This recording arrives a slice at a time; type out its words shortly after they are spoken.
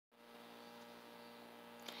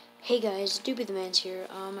Hey guys, Doopy the Man's here.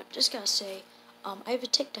 Just gotta say, I have a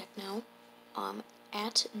TikTok now,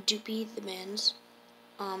 at Doopy the Man's,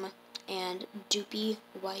 and Doopy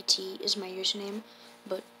YT is my username,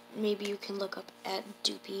 but maybe you can look up at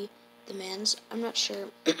Doopy the Man's. I'm not sure,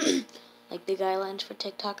 like the guidelines for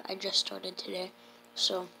TikTok. I just started today,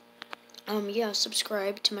 so yeah,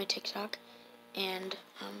 subscribe to my TikTok, and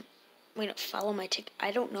follow my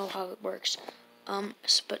I don't know how it works,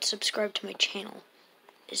 but subscribe to my channel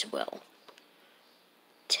as well.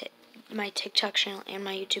 My TikTok channel and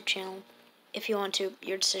my YouTube channel. If you want to,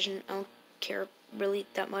 your decision. I don't care really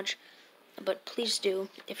that much, but please do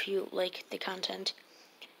if you like the content.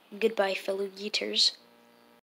 Goodbye, fellow geeters.